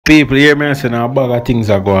People hear me saying a bag of things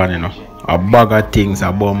are going, you know. A bag of things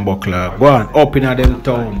are bumbuckler. Go on up in a them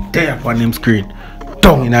town, there up on them screen,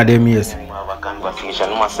 down in a them ears. Have a conversation.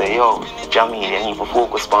 I must say, yo, Jahmiel, you need to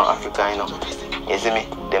focus on Africa, you know. You see me?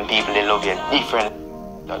 Them people they love you different.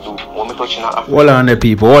 When me touching Africa. Hold on the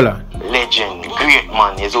people, hold on. Legend, great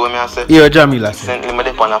man, you see what I say? Yo, Jahmiel, I say.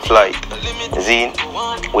 Recently, I on a flight, Zine,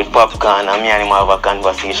 with Popcaan, and me and him have a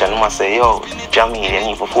conversation. I must say, yo, Jahmiel, you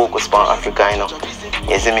need to focus on Africa, you know.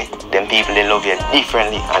 You see me? Them people they love you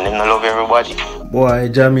differently, and they don't love everybody. Boy,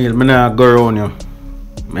 Jahmiel, me not go around you.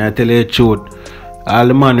 Me I tell you the truth. All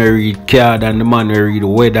the man who read card and the man who read the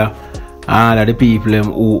weather, all of the people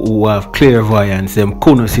who have clairvoyance, them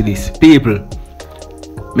couldn't see this. People,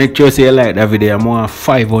 make sure you like that video. I'm on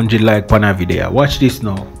 500 likes on that video. Watch this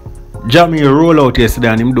now. Jahmiel roll out yesterday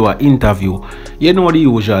and him do an interview. You know the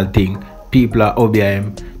usual thing. People are up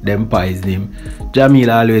behind him, them pies him. Jahmiel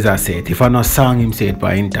always has said, if I not song him say it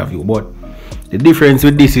by interview. But the difference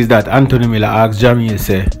with this is that Anthony Miller asked Jahmiel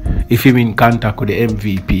say if him in contact with the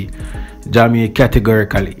MVP. Jahmiel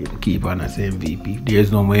categorically keep on as MVP. There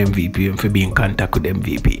is no more MVP for being in contact with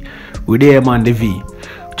MVP. We there man the V,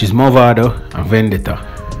 which is Mavado and Vendetta.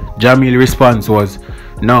 Jahmiel's response was,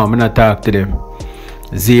 no, I'm not talk to them.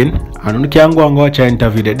 Zane, and you can go and watch an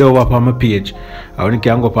interview. They do up on my page. And you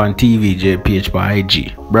can go up on TVJ page by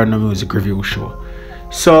IG. Brand new music review show.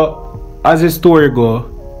 So, as the story go,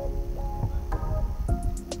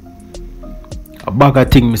 a bag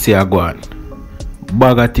of thing me say I go on.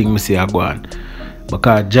 Bag of thing me say I go on.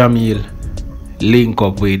 Because Jahmiel link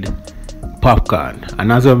up with Popcaan.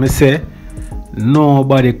 And as I say,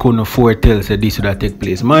 nobody couldn't foretell say this would have take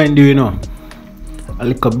place. Mind you, you know. A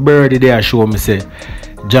little birdie there show me say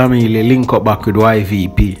Jahmiel link up back with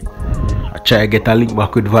YVP. I try to get a link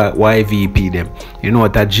back with YVP them. You know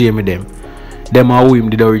what a Jamie them. Them are who him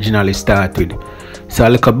did originally start with. So a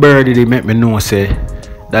little birdie they make me know say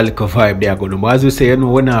that little vibe there good. But as we say, you know,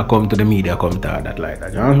 when I come to the media come to that like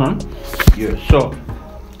that. Yeah, so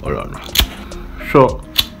hold on. So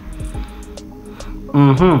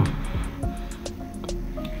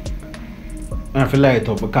I feel light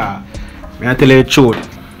up because I tell you the truth.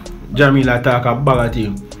 Jahmiel attack a bag of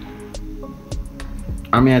things.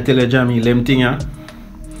 I tell you Jahmiel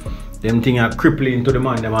them thing are crippling to the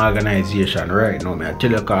man them organization right now. I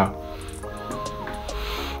tell you because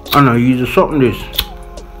I know you do something this.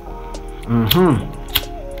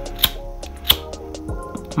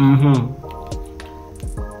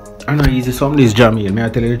 I know you do something this Jahmiel. I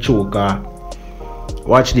tell you the truth because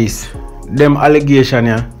watch this. Them allegation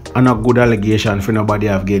here are not good allegation for nobody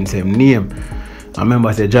have against him name. I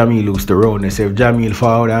remember say Jahmiel used to run. They say if Jahmiel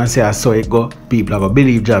forward and say I saw it go, people are gonna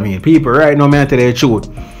believe Jahmiel. People right now, I tell you the truth.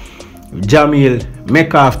 If Jahmiel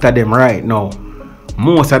make after them right now,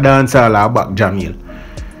 most of the dancers are back Jahmiel.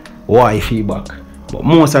 Why if he back? But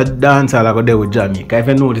most of the dancers are gonna deal with Jahmiel. Because if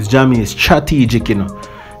you notice Jahmiel is strategic, you know.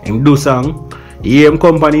 Him do song, he him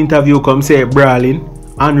come for an interview, come say brawling.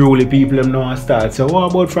 Unruly people him now start. So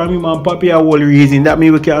what about from him and Papi a whole reason that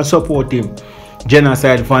me we can support him.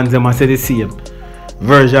 Genocide fans them I say the same.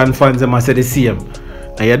 Version fans them I say the same.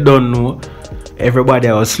 And you don't know everybody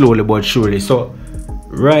else slowly but surely. So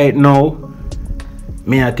right now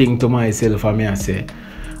me I think to myself and me I say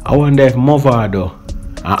I wonder if Mavado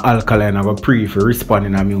and Alkaline have a pre for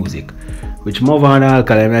responding to music. Which Mavado and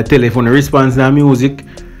Alkaline I tell you if you response to music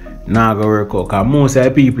now go work out. Because most of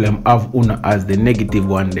the people have Una as the negative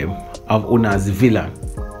one, them have Una as the villain.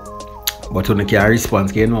 But when you can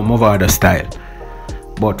respond, you know Mavado style.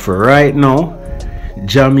 But for right now,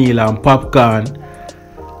 Jahmiel and Popcaan,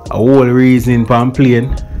 a whole reason for him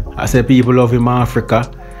playing. I say people love him in Africa.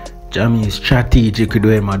 Jahmiel is strategic with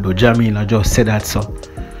him. Jahmiel just said that so.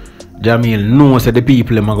 Jahmiel knows that the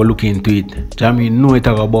people are going to look into it. Jahmiel knows it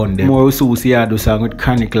about burn them. More so see I do song with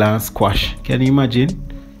Chronicle and Squash. Can you imagine?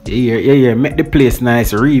 Yeah, make the place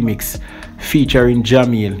nice remix featuring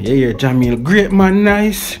Jahmiel. Yeah, Jahmiel, great man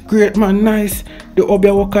nice. The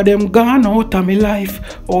obia work of them gone out of my life.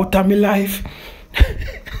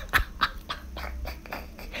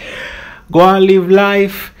 Go and live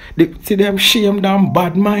life. See them shame them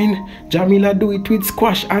bad mind. Jahmiel do it with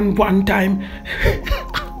Squash and one time.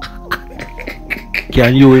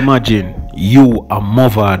 Can you imagine? You a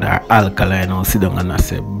Mavado Alkaline and sit down and I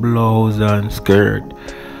say blouse and skirt.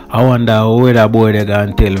 I wonder whether boy they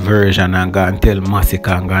gonna tell Version and gonna tell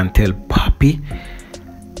Massacre and gonna tell Papi.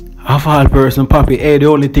 Of all person, Papi, hey, the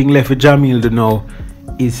only thing left for Jahmiel to know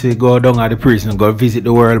is to go down at the prison, go visit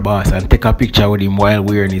the world boss and take a picture with him while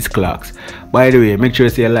wearing his clocks. By the way, make sure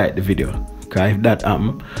you like the video. Cause if that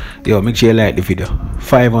happen, yo, make sure you like the video.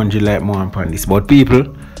 500 like more upon this. But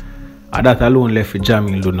people, And that alone left for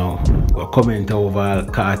Jahmiel do now. Go comment over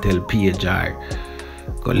cartel page or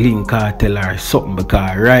go link cartel or something,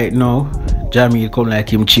 because right now Jahmiel come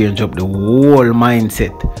like him change up the whole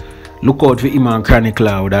mindset. Look out for him and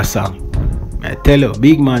Chronicler with that song. I tell you,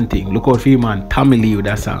 big man thing. Look out for him and Tommy Lee with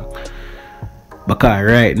that song. Because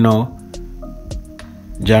right now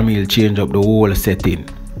Jahmiel change up the whole setting.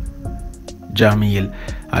 Jahmiel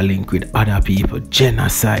a link with other people.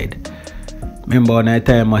 Genocide. Remember when I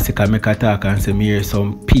time Massacre make a talk and say me hear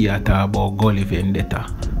some P talk about Gully Vendetta.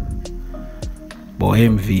 But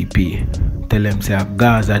MVP tell them say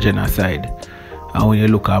Gaza genocide. And when you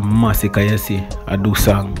look at Massacre, you see I do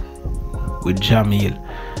song with Jahmiel.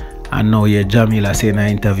 And now Jahmiel I say in an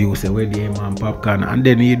interview say where the man Popcaan, and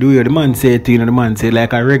then you do the man say it, you know, the man say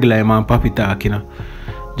like a regular man Papi talk, you know.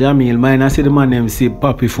 Jahmiel, man, I see the man them see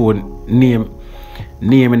Papi phone name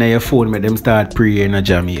in your phone, make them start praying a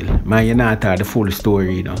Jahmiel. Man, you not tell the full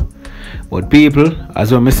story, you know. But people,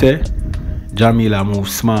 as what I say, Jahmiel a move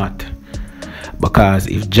smart. Because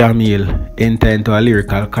if Jahmiel enter into a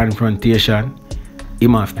lyrical confrontation, he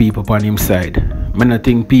have people on him side. I don't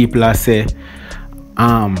think people are say,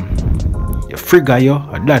 you figure you,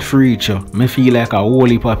 or that for each you. I feel like a whole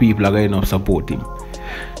heap of people are going to support him.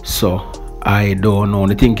 So, I don't know.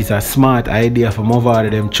 I think it's a smart idea for Mavado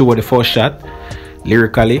them show the first shot.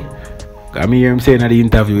 Lyrically, I hear him saying at the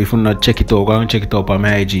interview, if you not check it out, go and check it up on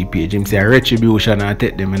my IG page. Him say a retribution and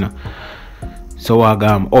take them, you know. So I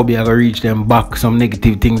go reach them back, some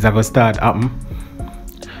negative things are gonna start happen.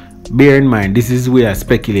 Bear in mind, this is where I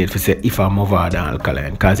speculate for say if I'm Mavado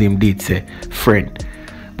Alkaline, cause him did say friend.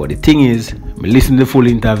 But the thing is, me listen to the full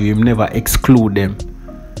interview, him never exclude them.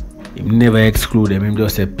 Him never exclude them. Him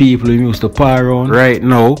just say people who used to par around. Right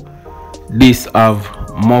now, this of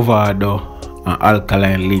Mavado and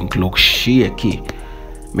Alkaline link look shaky.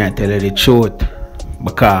 May I tell you the truth,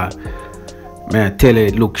 because may I tell you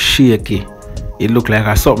it look shaky. It look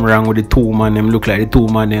like something wrong with the two man. Them look like the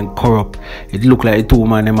two man them corrupt. It look like the two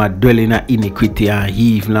man them are dwelling in iniquity and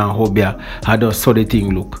evil and hobia. How does so the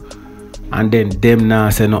thing look? And then them now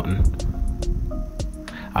say nothing.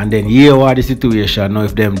 And then here what the situation now,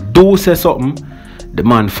 if them do say something, the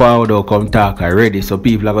man forward or come talk already. So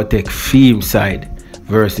people are gonna take fame side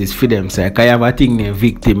versus for them side. Cause you have a thing named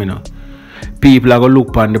victim, you know. People are gonna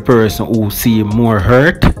look on the person who see more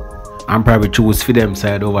hurt and probably choose for them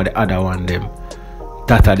side over the other one them.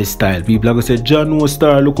 That's the style. People are gonna say, John no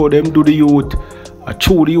star, look how them do the youth. I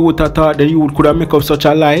true the youth, I thought the youth could have make up such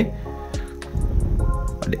a lie.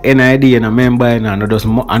 But the NID and a member and I just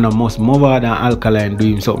must Mavado and Alkaline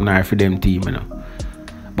doing something for them team, you know.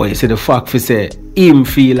 But you see the fact for say him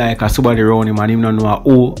feel like a somebody around him and him not know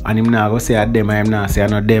who, and him not go say a them and him not say I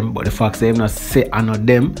not them, but the fact say him not say I not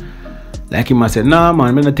them, like him must say, nah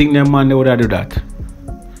man, I don't think them man they would do that.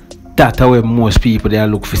 That's how most people they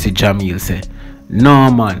look for see Jahmiel say.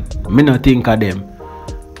 No man, me not think of them.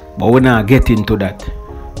 But when I get into that,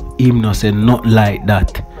 him not say not like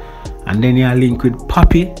that. And then you link with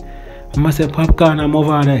Papi. I must say Popcaan and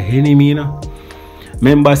Mavado enemy, you know.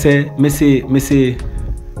 Remember say, me say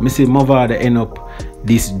Mavado end up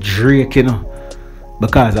this Drake, you know,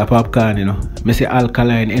 because of Popcaan, you know. Me say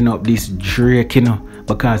Alkaline end up this Drake, you know,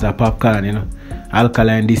 because of Popcaan, you know.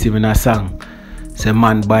 Alkaline this even a song. Say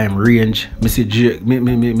man buy him range. Me say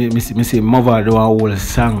Mavado a whole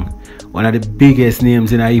song. One of the biggest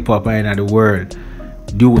names in a hip hop in the world.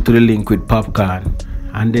 Due to the link with Popcaan.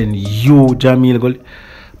 And then you, Jahmiel, go.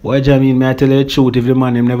 Boy, Jahmiel, may I tell you the truth, if the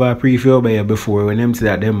man them never pre-feel by you before, when them say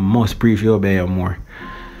that them must pre-feel by you more.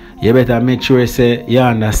 You better make sure you say you're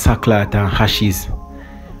under sackcloth and hashes.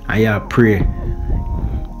 And you pray.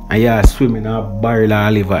 And you swim in a barrel of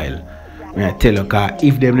olive oil. May I tell you, cause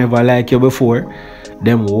if them never like you before,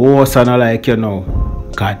 them worse than like you now.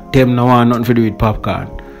 Cause them no want nothing to do with Popcaan.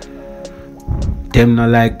 Them not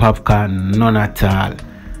like Popcaan, none at all.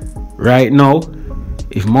 Right now,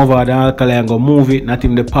 if Mavado Alkaline go move it, not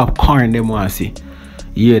even the popcorn them want to see.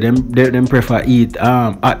 Yeah, them prefer eat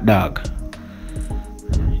hot dog.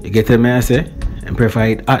 You get what I say? Them prefer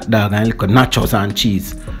eat hot dog and little nachos and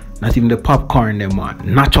cheese. Not even the popcorn them want.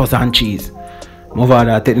 Nachos and cheese.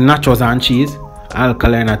 Mavado take the nachos and cheese.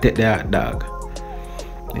 Alkaline take the hot dog.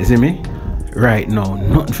 You see me? Right now,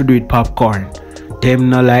 nothing to do with popcorn. Them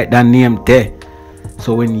not like that name there.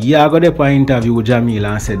 So when you go there for an interview with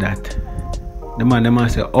Jahmiel and say that, the man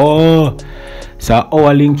say, oh, so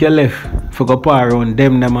our link you left for go par around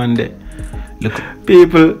them man there. Look,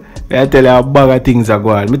 people, I tell you how bag of things are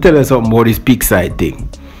going. Let me tell you something about this peak side thing.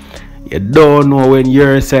 You don't know when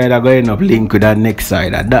your side are going up link with that next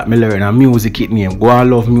side. That me learn a music it name. Go and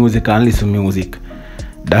love music and listen music.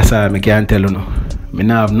 That's all I can tell you now. Me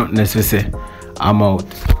not have nothing else to say. I'm out.